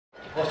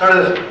Buenas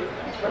tardes.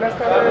 Buenas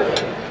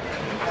tardes.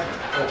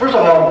 Well, first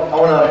of all, I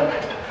want to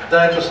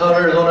thank the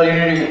Southern Arizona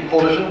Unity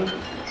Coalition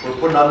for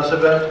putting on this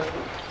event.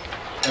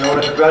 And I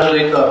want to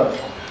congratulate the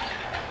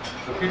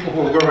people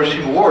who are going to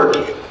receive awards.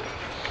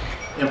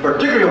 In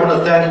particular, I want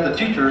to thank the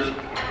teachers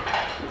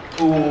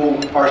who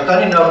are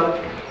standing up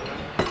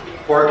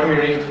for our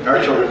community and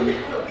our children.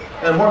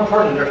 And more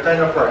importantly, they're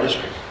standing up for our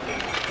history.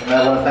 And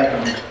I want to thank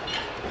them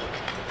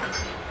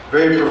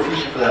very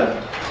profusely for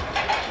that.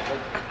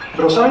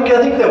 But I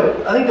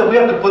think that we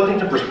have to put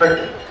things in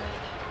perspective.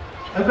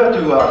 I think we have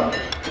to.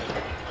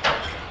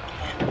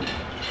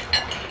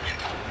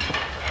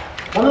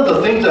 One of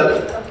the things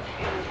that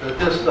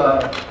this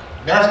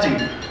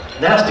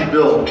nasty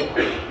bill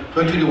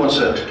 2221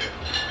 says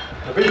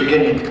at the very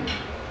beginning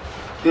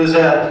is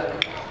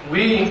that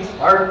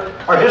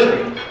our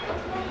history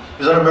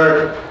is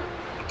un-American.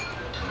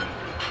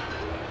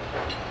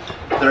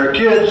 That our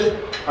kids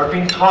are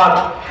being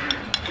taught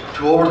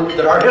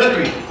that our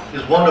history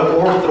is one of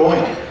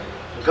overthrowing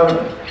the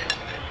government.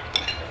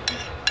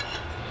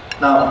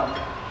 Now,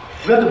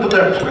 we have to put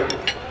that in perspective.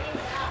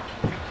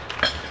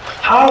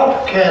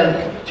 How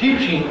can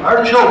teaching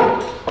our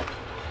children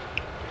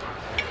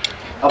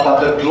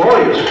about the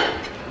glorious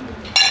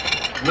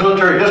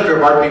military history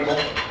of our people,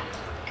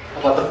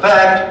 about the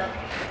fact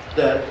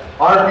that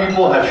our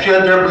people have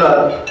shed their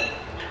blood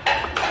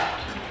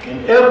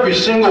in every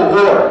single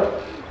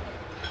war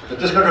that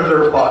this country has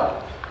ever fought,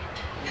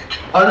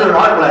 under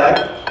our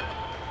flag,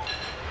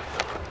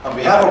 on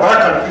behalf of our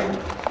country,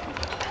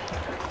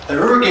 have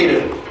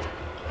irrigated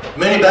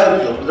many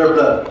battlefields with their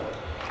blood.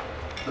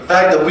 The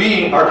fact that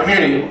we, our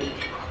community,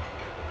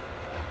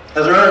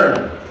 has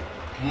earned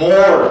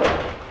more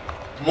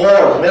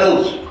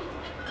medals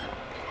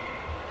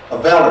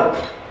of valor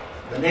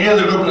than any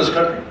other group in this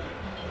country.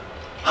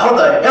 How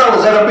the hell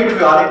is that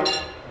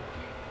unpatriotic?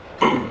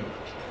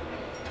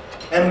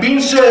 And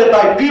being said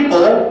by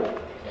people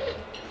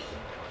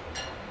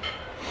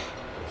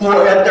who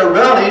are at their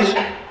rallies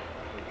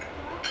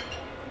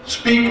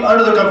speak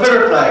under the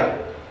Confederate flag,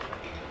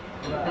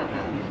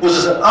 which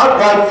is an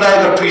outright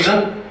flag of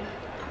treason,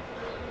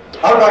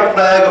 outright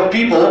flag of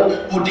people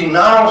who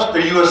denounce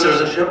their U.S.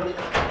 citizenship,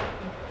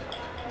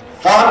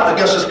 fought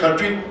against this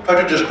country,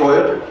 tried to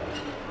destroy it,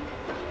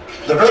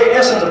 the very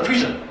essence of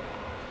treason.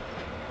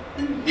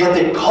 Yet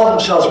they call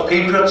themselves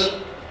patriots,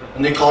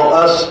 and they call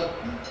us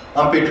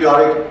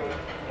unpatriotic.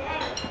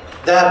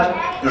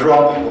 That is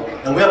wrong, people.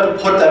 And we have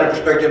to put that in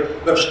perspective.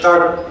 We have to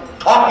start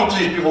talking to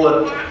these people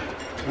that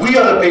we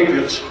are the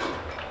patriots.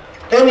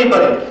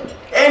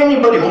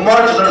 Anybody who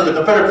marches under the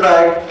Confederate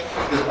flag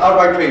is an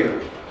outright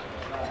traitor.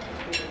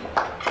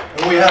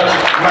 And we have to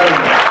remind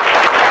them.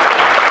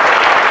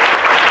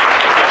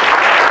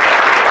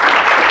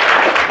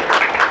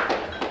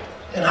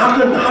 And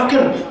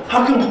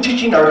how can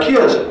teaching our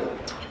kids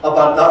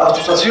about la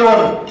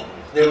Asociación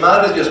de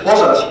Madres y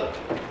Esposas,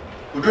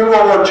 who during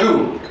World War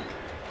II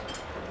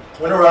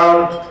went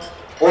around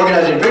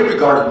organizing victory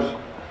gardens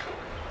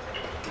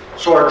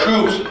so our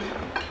troops,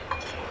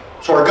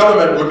 so our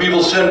government would be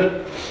able to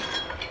send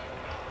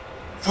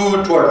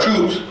food to our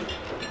troops.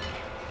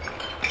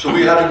 So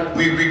we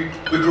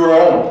grew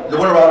our own. They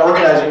went around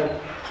organizing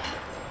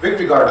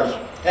victory gardens.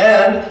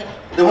 And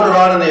they went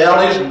around in the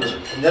alleys and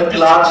in empty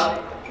lots,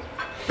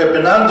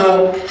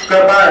 pepenando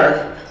scrap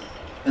iron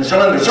and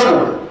selling their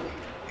silverware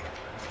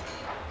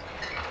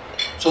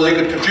so they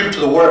could contribute to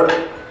the work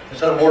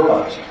instead of war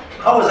bonds.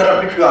 How is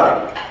that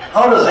unpatriotic?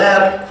 How does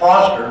that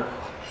foster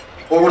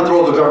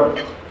overthrow the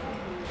government?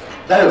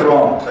 That is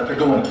wrong that they're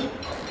doing this.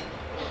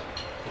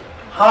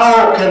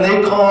 How can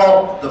they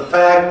call the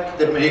fact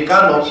that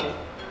Mexicanos,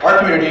 our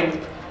community,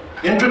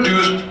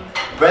 introduced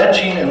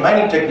ranching and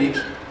mining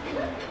techniques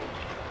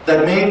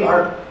that made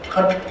our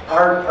country,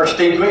 our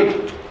state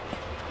great?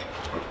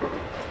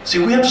 See,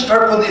 we have to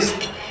start with this.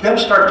 We have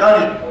to start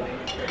telling people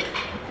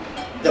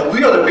that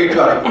we are the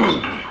patriotic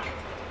ones,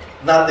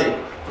 not they.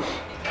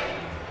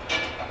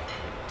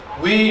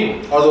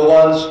 We are the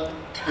ones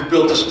who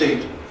built the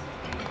state,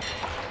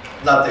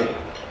 not they.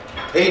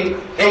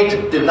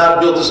 Hate did not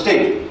build the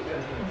state.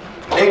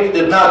 Hate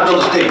did not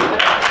build the state.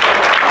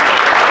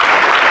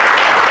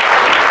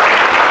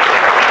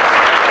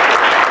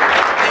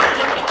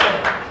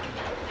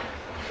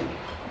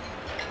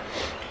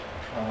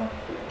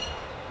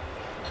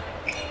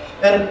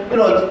 And you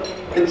know,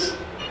 it's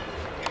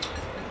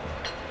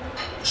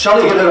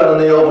Sally hit it on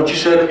the nail when she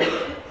said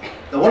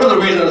that one of the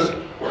reasons,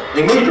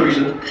 a major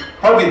reason,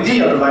 probably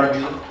the underlying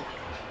reason,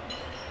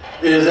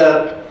 is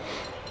that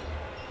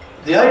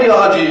the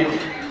ideology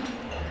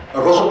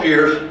of Russell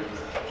Pierce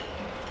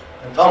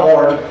and Tom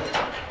Horn,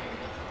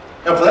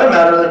 and for that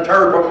matter, the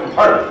entire Republican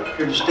Party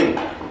here in the state,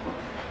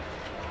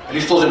 at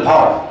least those in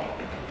power,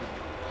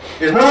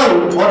 is not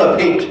only one of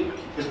hate,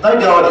 it's an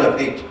ideology of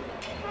hate,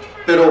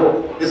 but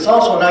it's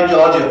also an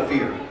ideology of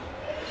fear.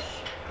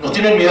 Nos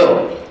tienen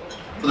miedo,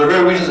 for the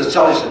very reasons that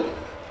Sally said.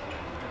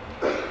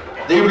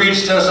 They read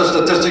census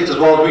statistics as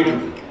well as we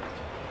do.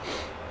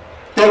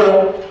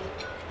 Pero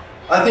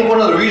I think one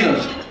of the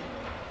reasons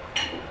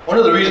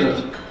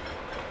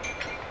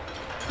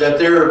that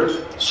they're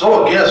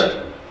so against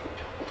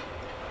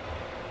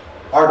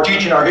our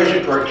teaching our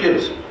history to our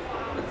kids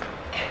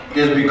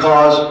is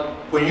because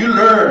when you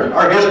learn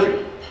our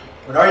history,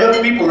 when our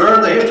young people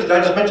learn the history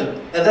that I just mentioned,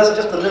 and that's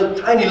just a little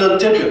tiny little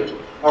tidbit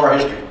of our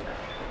history.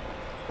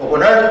 But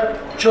when our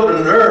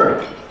children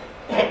learn,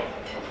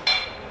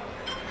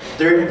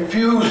 they're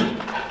infused,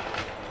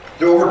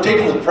 they're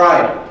overtaken with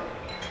pride.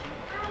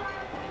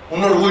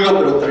 Un orgullo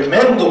pero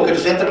tremendo que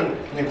se entra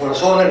en el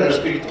corazón, en el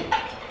espíritu.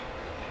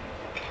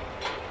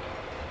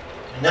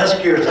 And that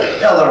scares the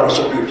hell out of us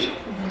up here.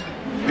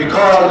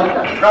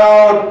 Because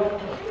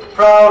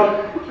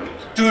proud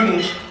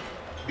students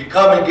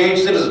become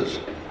engaged citizens.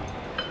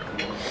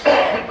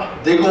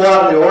 They go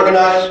out and they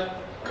organize,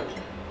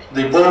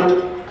 they vote,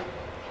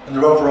 and they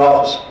run for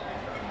office.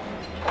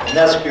 And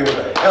that scares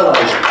the hell out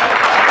of us.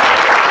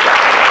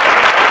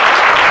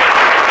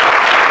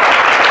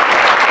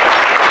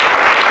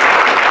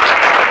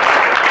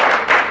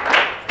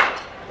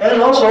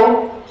 And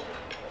also,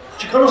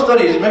 Chicano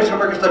studies, Mexican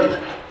American studies,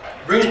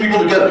 brings people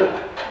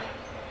together.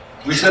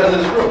 We said in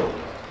this room,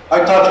 I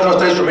taught Chicano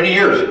studies for many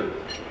years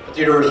at the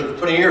university,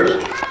 20 years.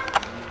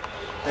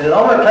 And in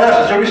all my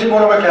classes, every single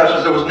one of my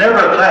classes, there was never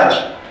a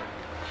class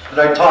that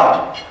I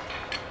taught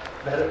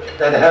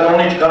that had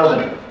only Chicanos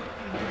in it.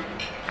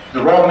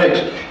 They were all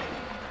mixed.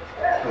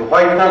 There were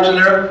white folks in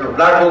there, there were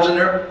black folks in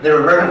there, there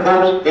were American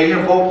folks,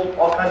 Asian folks,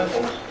 all kinds of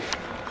folks.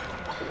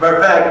 As a matter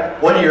of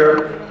fact, one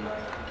year,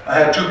 I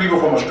had 2 people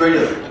from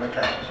Australia in my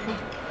classes,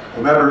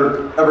 from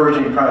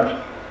Aborigine tribes.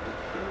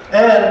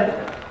 And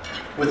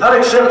without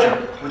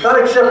exception,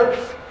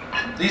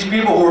 these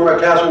people who were in my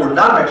class who were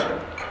not Mexican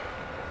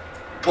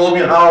told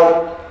me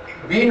how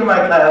being in my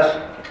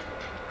classes,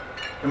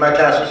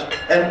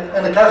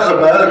 and the classes of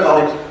my other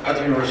colleagues at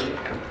the university,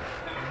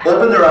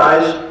 opened their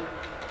eyes,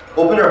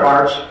 opened their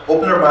hearts,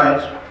 opened their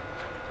minds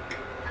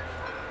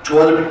to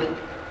other people.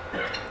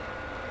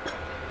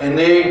 And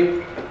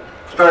they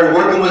started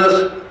working with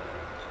us,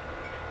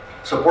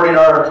 supporting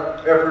our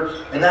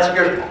efforts, and that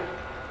scares me.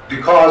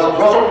 Because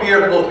Russell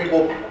Pierre and those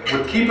people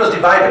would keep us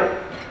divided.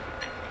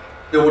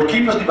 They would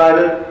keep us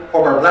divided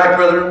from our black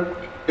brethren,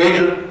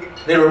 Asian,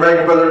 Native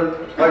American brethren,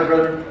 white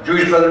brethren,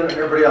 Jewish brethren, and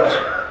everybody else.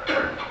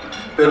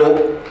 But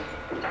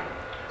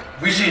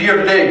we see here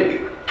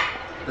today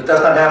that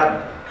that's not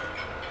happening.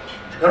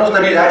 Chicano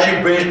studies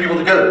actually brings people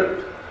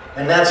together,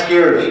 and that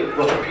scares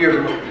Russell Pierre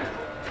and those people.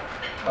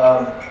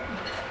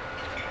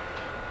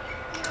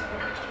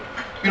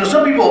 You know,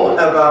 some people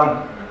have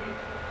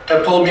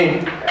told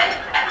me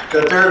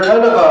that they're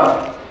kind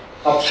of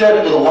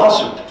upset with a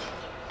lawsuit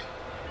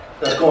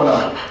that's going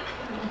on.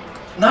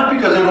 Not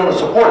because they don't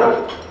support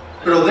it,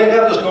 but they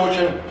have this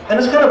notion, and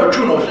it's kind of a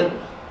true notion,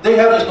 they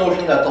have this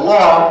notion that the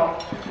law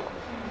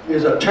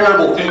is a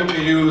terrible thing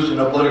to use in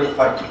a political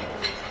fight.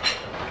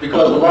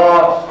 Because the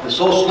law is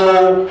so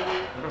slow,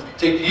 it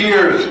takes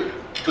years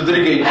to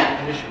litigate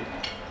an issue.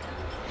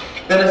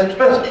 And it's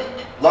expensive.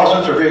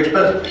 Lawsuits are very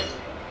expensive.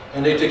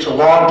 And it takes a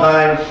long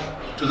time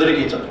to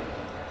litigate something.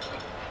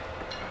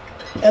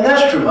 And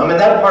that's true. I mean,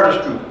 that part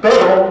is true.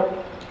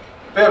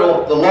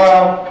 Pero the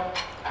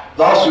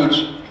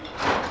lawsuits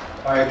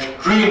are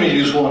extremely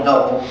useful and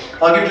helpful.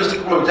 I'll give just a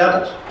couple of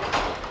examples.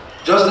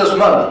 Just this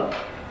month,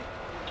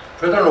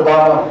 President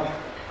Obama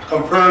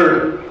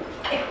conferred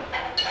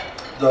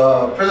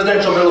the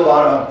Presidential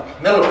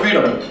Medal of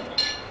Freedom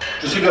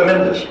to Celia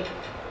Mendez.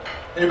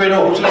 Anybody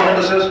know who Celia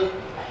Mendez is?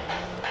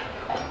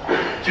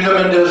 Celia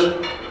Mendez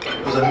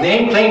was a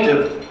named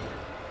plaintiff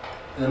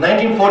in the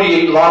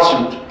 1948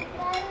 lawsuit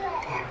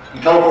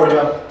in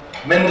California,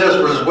 Mendez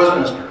versus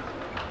Westminster.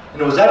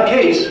 And it was that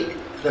case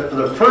that for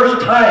the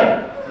first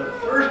time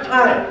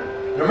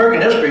in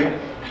American history,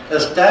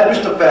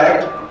 established the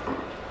fact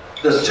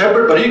that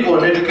separate but equal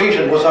in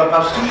education was our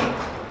Constitution.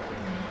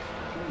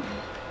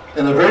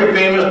 And the very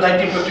famous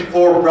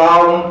 1954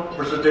 Brown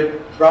versus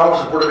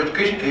Board of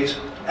Education case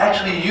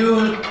actually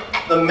used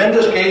the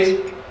Mendez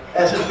case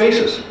as its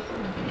basis.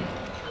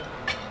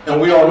 And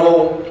we all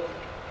know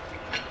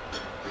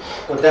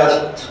what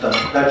that's done.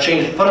 That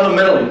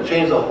fundamentally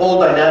changed the whole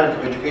dynamic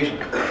of education.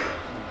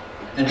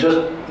 And just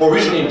more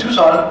recently in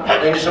Tucson,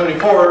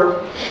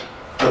 1974,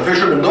 the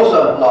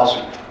Fisher-Mendoza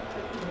lawsuit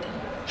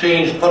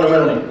changed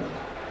fundamentally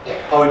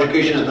how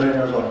education is done in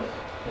Arizona,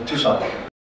 in Tucson.